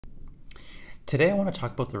Today I want to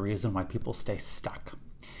talk about the reason why people stay stuck.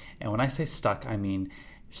 And when I say stuck, I mean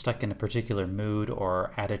stuck in a particular mood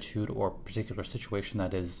or attitude or particular situation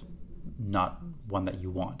that is not one that you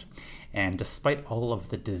want. And despite all of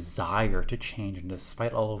the desire to change and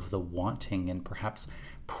despite all of the wanting and perhaps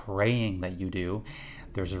praying that you do,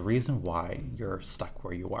 there's a reason why you're stuck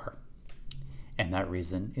where you are. And that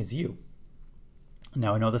reason is you.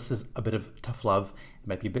 Now, I know this is a bit of tough love. It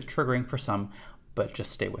might be a bit triggering for some, but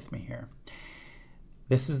just stay with me here.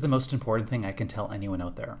 This is the most important thing I can tell anyone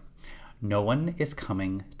out there. No one is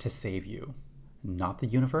coming to save you. Not the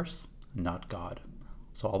universe, not God.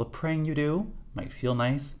 So all the praying you do might feel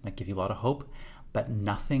nice, might give you a lot of hope, but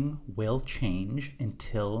nothing will change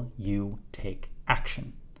until you take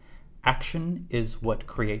action. Action is what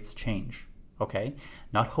creates change, okay?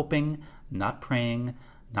 Not hoping, not praying,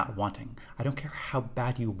 not wanting. I don't care how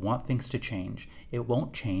bad you want things to change. It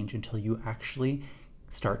won't change until you actually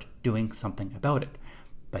start doing something about it.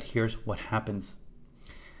 But here's what happens.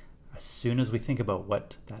 As soon as we think about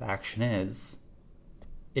what that action is,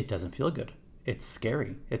 it doesn't feel good. It's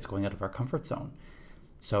scary. It's going out of our comfort zone.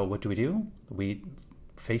 So what do? We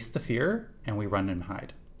face the fear and we run and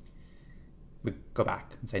hide. We go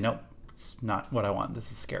back and say, no, it's not what I want. This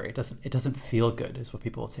is scary. It doesn't feel good, is what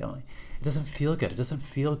people will tell me. It doesn't feel good. It doesn't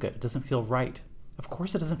feel good. It doesn't feel right. Of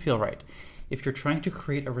course it doesn't feel right. If you're trying to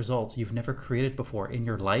create a result you've never created before in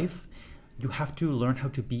your life, you have to learn how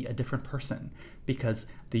to be a different person, because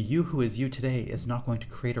the you who is you today is not going to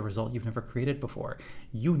create a result you've never created before.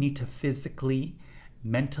 You need to physically,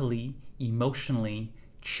 mentally, emotionally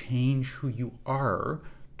change who you are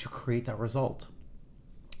to create that result.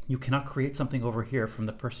 You cannot create something over here from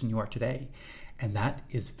the person you are today. And that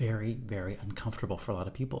is very, very uncomfortable for a lot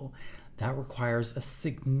of people. That requires a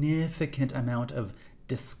significant amount of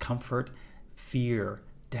discomfort, fear,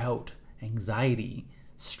 doubt, anxiety,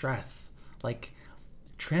 stress. Like,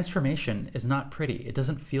 transformation is not pretty. It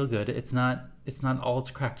doesn't feel good. It's not all it's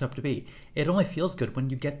cracked up to be. It only feels good when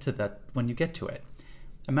you get to it.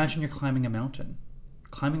 Imagine you're climbing a mountain.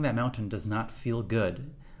 Climbing that mountain does not feel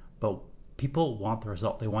good, but people want the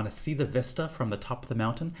result. They want to see the vista from the top of the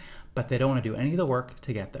mountain, but they don't want to do any of the work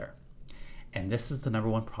to get there. And this is the number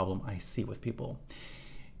one problem I see with people.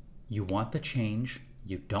 You want the change,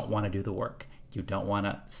 you don't want to do the work. You don't want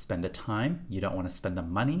to spend the time, you don't want to spend the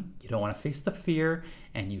money, you don't want to face the fear,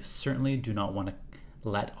 and you certainly do not want to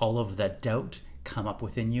let all of that doubt come up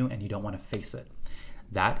within you, and you don't want to face it.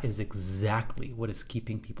 That is exactly what is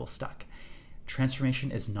keeping people stuck. Transformation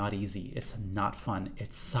is not easy. It's not fun.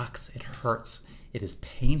 It sucks. It hurts. It is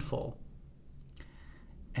painful.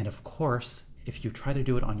 And of course, if you try to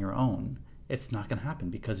do it on your own, it's not going to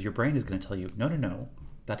happen, because your brain is going to tell you, no,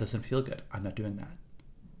 that doesn't feel good. I'm not doing that.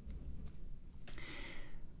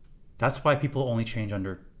 That's why people only change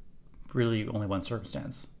under really only one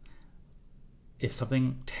circumstance. If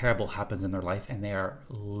something terrible happens in their life and they are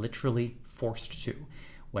literally forced to,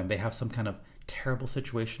 when they have some kind of terrible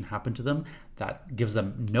situation happen to them that gives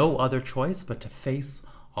them no other choice but to face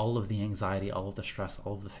all of the anxiety, all of the stress,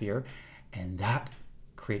 all of the fear, and that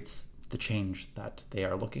creates the change that they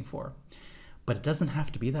are looking for. But it doesn't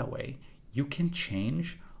have to be that way. You can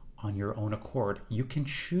change on your own accord. You can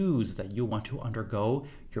choose that you want to undergo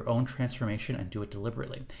your own transformation and do it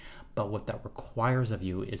deliberately. But what that requires of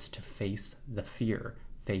you is to face the fear,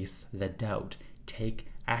 face the doubt, take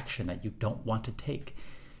action that you don't want to take.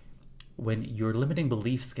 When your limiting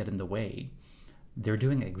beliefs get in the way, they're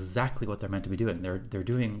doing exactly what they're meant to be doing. They're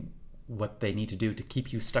doing what they need to do to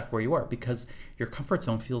keep you stuck where you are, because your comfort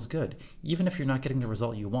zone feels good. Even if you're not getting the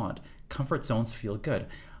result you want, comfort zones feel good.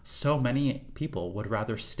 So many people would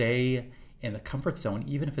rather stay in the comfort zone,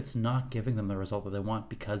 even if it's not giving them the result that they want,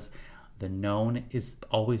 because the known is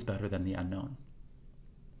always better than the unknown.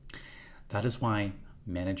 That is why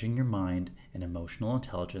managing your mind and emotional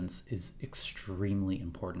intelligence is extremely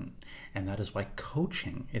important. And that is why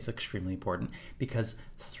coaching is extremely important, because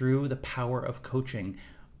through the power of coaching,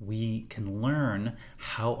 we can learn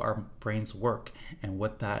how our brains work and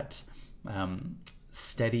what that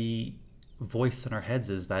steady voice in our heads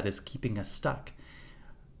is that is keeping us stuck.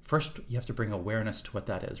 First, you have to bring awareness to what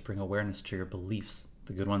that is. Bring awareness to your beliefs,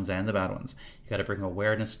 the good ones and the bad ones. You got to bring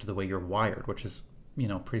awareness to the way you're wired, which is,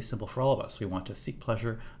 pretty simple for all of us. We want to seek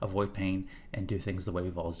pleasure, avoid pain, and do things the way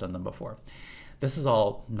we've always done them before. This is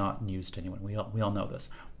all not news to anyone. We all know this.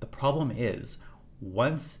 The problem is,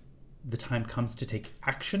 once the time comes to take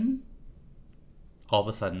action, all of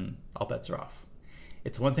a sudden, all bets are off.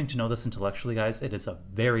 It's one thing to know this intellectually, guys. It is a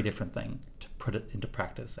very different thing to put it into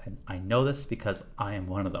practice. And I know this because I am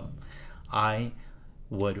one of them. I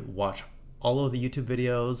would watch all of the YouTube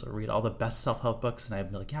videos or read all the best self-help books, and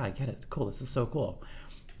I'd be like, yeah, I get it. Cool, this is so cool.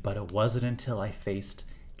 But it wasn't until I faced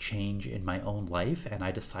change in my own life and I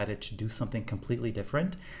decided to do something completely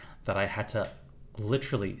different that I had to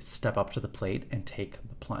literally step up to the plate and take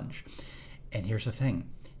the plunge. And here's the thing.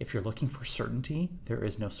 If you're looking for certainty, there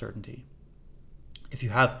is no certainty. If you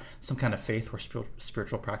have some kind of faith or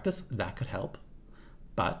spiritual practice, that could help,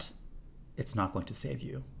 but it's not going to save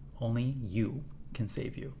you. Only you can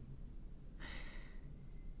save you.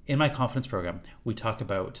 In my confidence program, we talk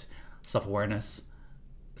about self-awareness,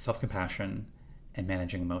 self-compassion, and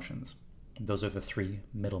managing emotions. Those are the 3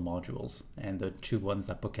 middle modules, and the 2 ones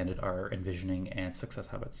that bookended are envisioning and success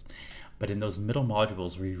habits. But in those middle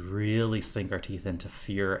modules, we really sink our teeth into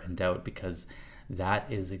fear and doubt, because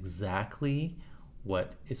that is exactly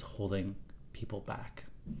what is holding people back.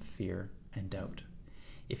 Fear and doubt.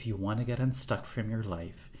 If you want to get unstuck from your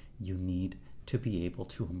life, you need to be able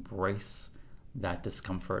to embrace that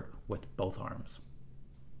discomfort with both arms.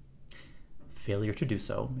 Failure to do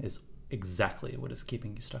so is exactly what is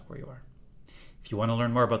keeping you stuck where you are. If you want to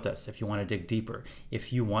learn more about this, if you want to dig deeper,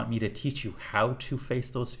 if you want me to teach you how to face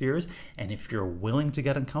those fears, and if you're willing to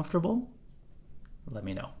get uncomfortable, let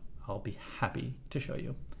me know. I'll be happy to show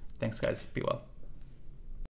you. Thanks, guys. Be well.